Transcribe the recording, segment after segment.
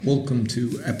Welcome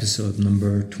to episode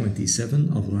number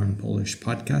 27 of Learn Polish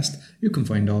podcast. You can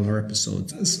find all our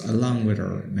episodes along with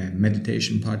our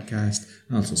meditation podcast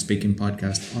and also speaking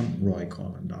podcast on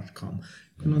roycollin.com.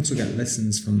 You can also get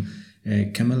lessons from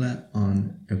Camilla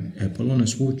on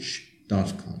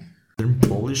polonuswatch.com. Learn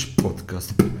Polish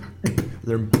podcast.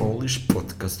 Learn Polish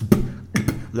podcast.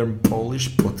 Learn Polish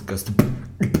podcast.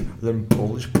 Learn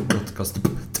Polish podcast.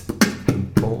 Learn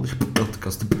Polish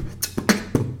podcast.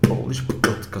 Polish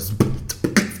podcast.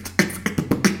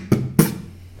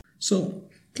 So,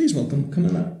 please welcome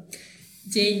Camilla.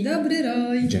 Dzień dobry,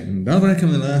 Roy. Dzień dobry,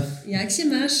 Camilla. Jak się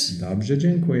masz? Dobrze,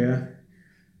 dziękuję.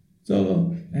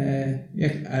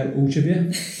 A u Ciebie?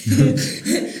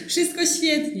 Wszystko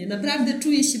świetnie. Naprawdę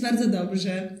czuję się bardzo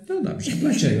dobrze. No dobrze.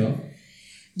 Dlaczego?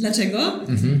 Dlaczego?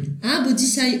 Bo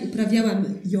dzisiaj uprawiałam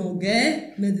jogę,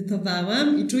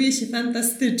 medytowałam i czuję się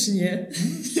fantastycznie.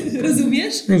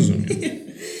 Rozumiesz? Rozumiem.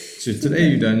 So today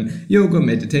you've done yoga,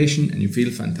 meditation and you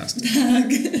feel fantastic.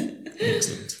 Tak.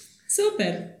 Excellent.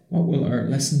 Super. What will our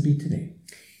lesson be today?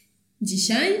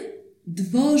 Dzisiaj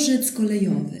dworzec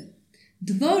kolejowy.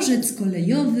 Dworzec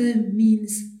kolejowy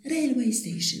means railway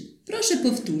station. Proszę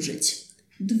powtórzyć.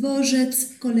 Dworzec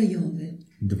kolejowy.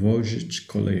 Dworzec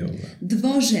kolejowy.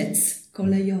 Dworzec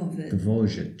kolejowy.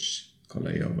 Dworzec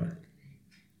kolejowy.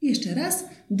 Jeszcze raz.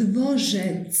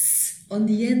 Dworzec. On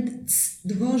the end.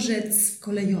 Dworzec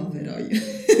kolejowy, Roy.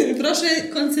 Proszę,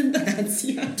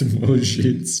 koncentracja.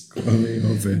 Dworzec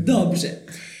kolejowy. Dobrze.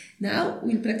 Now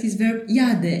we'll practice verb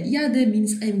jadę. Jadę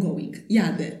means I'm going.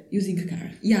 Jadę. Using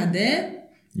car. Jadę.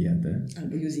 Jadę.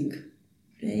 Albo using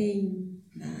train,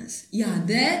 bus.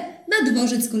 Jadę na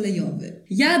dworzec kolejowy.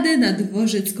 Jadę na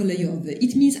dworzec kolejowy.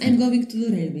 It means I'm going to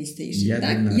the railway station. Jadę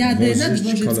tak? na Jadę na dworzec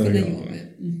dworzec kolejowy. kolejowy.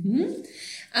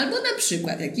 Albo na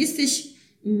przykład, jak jesteś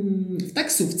w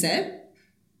taksówce,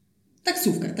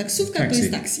 taksówka to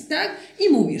jest taksi, tak? I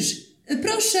mówisz,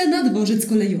 proszę na dworzec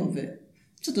kolejowy.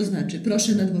 Co to znaczy?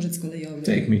 Proszę na dworzec kolejowy.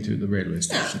 Take me to the railway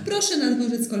station. Tak, proszę na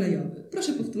dworzec kolejowy.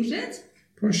 Proszę powtórzyć?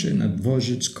 Proszę na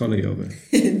dworzec kolejowy.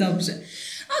 Dobrze.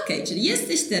 Okej, czyli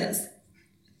jesteś teraz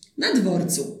na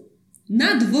dworcu.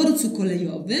 Na dworcu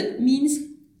kolejowym means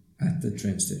At the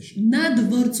train station. na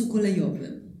dworcu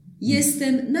kolejowym.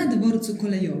 Jestem na dworcu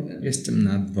kolejowym. Jestem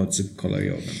na dworcu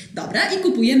kolejowym. Dobra, i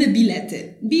kupujemy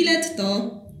bilety. Bilet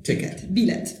to Ticket.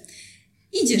 bilet.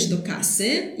 Idziesz do kasy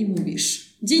i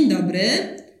mówisz: dzień dobry,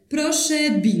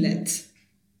 proszę bilet.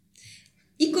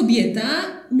 I kobieta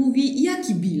mówi: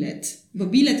 jaki bilet? Bo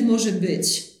bilet może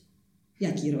być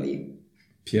jaki, Roy?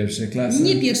 Pierwsza klasa?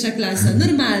 Nie pierwsza klasa,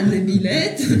 normalny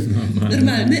bilet.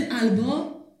 Normalny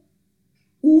albo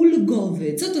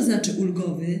ulgowy. Co to znaczy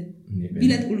ulgowy? Nie wiem.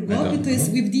 Bilet ulgowy to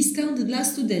jest with discount dla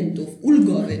studentów.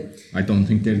 Ulgowy. I don't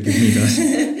think they'll give me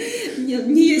that.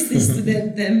 Nie jesteś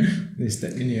studentem.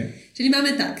 Niestety nie. Czyli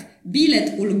mamy tak,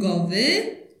 bilet ulgowy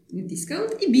with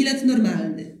discount i bilet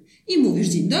normalny. I mówisz: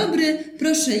 dzień dobry,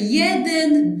 proszę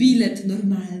jeden bilet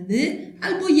normalny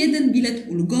albo jeden bilet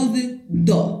ulgowy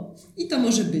do. I to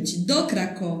może być do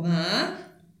Krakowa,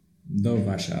 Do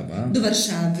Warszawy. do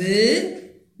Warszawy,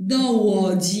 do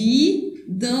Łodzi,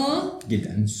 do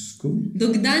Gdańsku.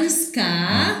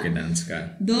 Gdańska, Gdańska.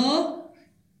 do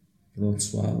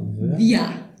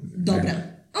Wrocławia. Dobra.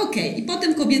 Okej. I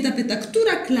potem kobieta pyta: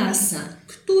 która klasa?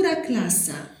 Która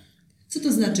klasa? Co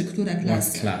to znaczy która klasa?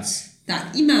 What class?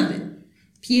 Tak. I mamy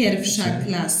pierwsza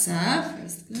klasa,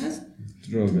 first class,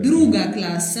 Druga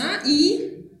klasa i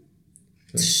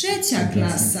trzecia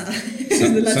klasa.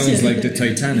 Dla Sounds ciebie. like the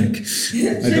Titanic. I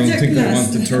don't Trzecia think I klasa.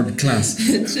 want the third class.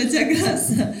 Trzecia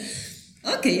klasa.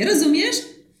 Okej, rozumiesz?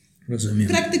 Rozumiem.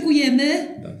 Praktykujemy?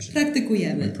 Dobrze.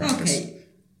 Praktykujemy. Practice. Okej.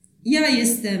 Ja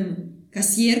jestem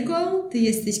kasjerką, ty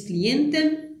jesteś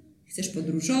klientem, chcesz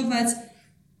podróżować.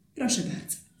 Proszę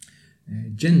bardzo.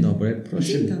 Dzień dobry. Proszę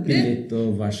Dzień dobry. bilet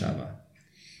do Warszawy.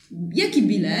 Jaki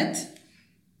bilet?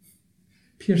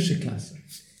 Pierwsza klasa.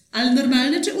 Ale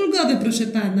normalny czy ulgowy, proszę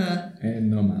pana?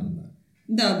 Normalna.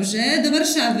 Dobrze, do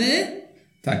Warszawy.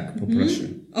 Tak, poproszę.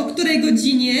 O której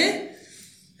godzinie?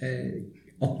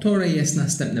 O której jest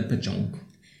następny pociąg?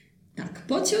 Tak,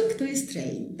 pociąg to jest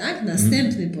train, tak?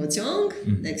 Następny pociąg,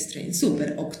 next train.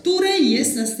 Super. O której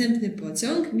jest następny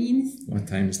pociąg means... What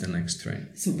time is the next train?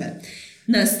 Super.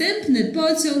 Następny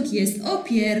pociąg jest o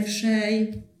 1:00.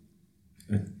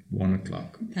 At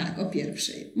 1:00. Tak, o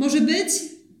 1:00. Może być?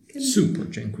 Super,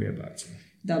 dziękuję bardzo.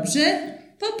 Dobrze.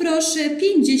 Poproszę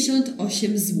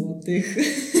 58 złotych.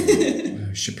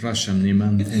 Przepraszam, nie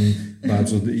mam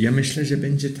bardzo... Ja myślę, że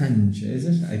będzie tańsze.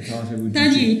 I thought it would be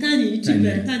Taniej,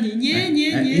 cheaper, taniej.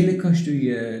 Nie. A ile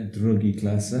kosztuje druga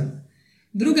klasa?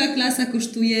 Druga klasa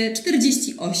kosztuje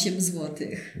 48 zł.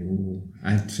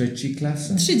 A trzeci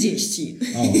klasa? 30.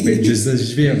 O, będzie ze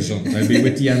zwierząt. I'll be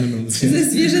with the animals.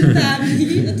 Ze zwierzętami.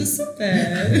 No to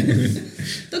super.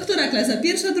 To która klasa?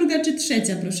 Pierwsza, druga czy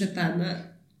trzecia, proszę pana?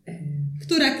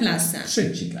 Która klasa?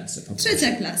 Trzeci klasa. Po prostu.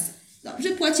 Trzecia klasa. Dobrze,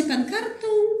 płaci pan kartą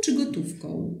czy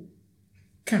gotówką?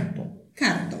 Kartą.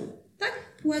 Kartą. Tak?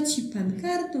 Płaci pan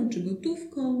kartą czy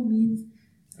gotówką, więc...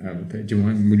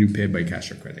 Will you pay by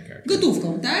cash or credit card?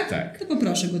 Gotówką, tak? Tak. To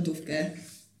poproszę gotówkę.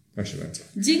 Proszę bardzo.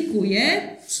 Dziękuję.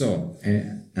 So,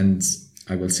 and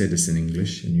I will say this in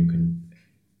English, and you can.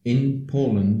 In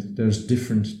Poland, there's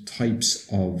different types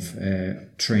of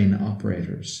train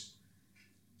operators.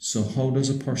 So, how does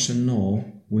a person know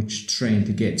which train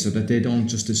to get, so that they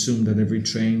don't just assume that every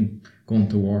train going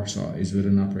to Warsaw is with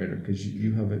an operator? Because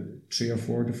you have 3 or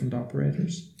 4 different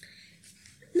operators.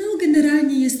 No,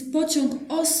 generalnie jest pociąg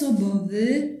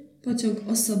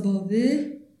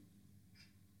osobowy.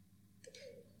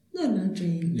 Normal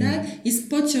train, tak? Jest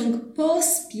pociąg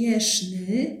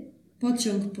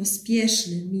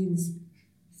pospieszny means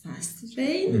fast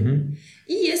train.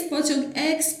 I jest pociąg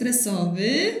ekspresowy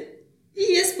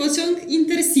i jest pociąg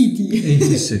Intercity.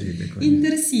 Intercity, dokładnie.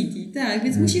 Intercity, tak,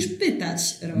 więc musisz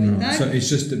pytać, Roy, tak? So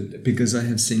it's just because I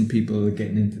have seen people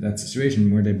getting into that situation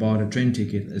where they bought a train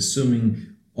ticket assuming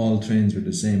all trains were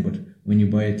the same, but when you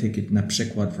buy a ticket na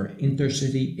przykład for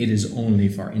Intercity, it is only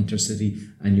for Intercity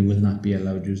and you will not be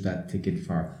allowed to use that ticket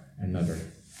for another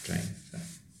train. So,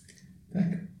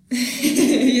 tak.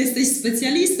 Jesteś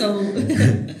specjalistą.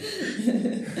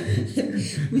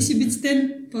 Musi być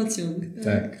ten pociąg.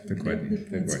 Tak, dokładnie.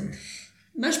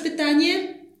 Masz pytanie?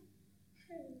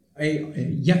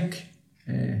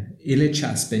 Ile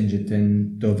czas będzie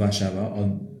ten do Warszawa od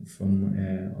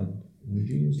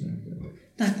Łodzi?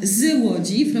 Tak,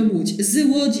 z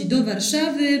Łodzi do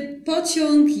Warszawy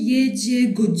pociąg jedzie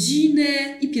godzinę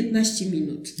i 15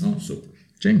 minut. No super.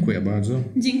 Dziękuję bardzo.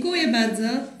 Dziękuję bardzo.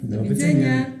 Do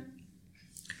widzenia.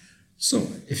 So,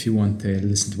 if you want to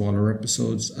listen to all our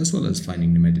episodes, as well as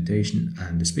finding the meditation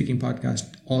and the speaking podcast,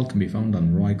 all can be found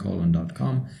on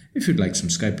roycollin.com. If you'd like some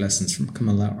Skype lessons from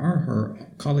Camilla or her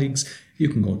colleagues, you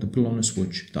can go to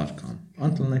polonaswitch.com.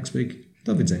 Until next week,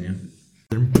 do widzenia.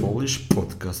 Learn Polish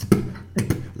podcast.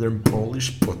 Learn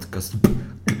Polish podcast.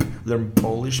 Learn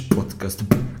Polish podcast.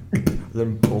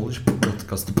 Learn Polish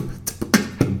podcast.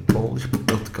 Learn Polish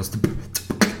podcast.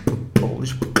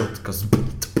 Polish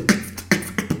podcast.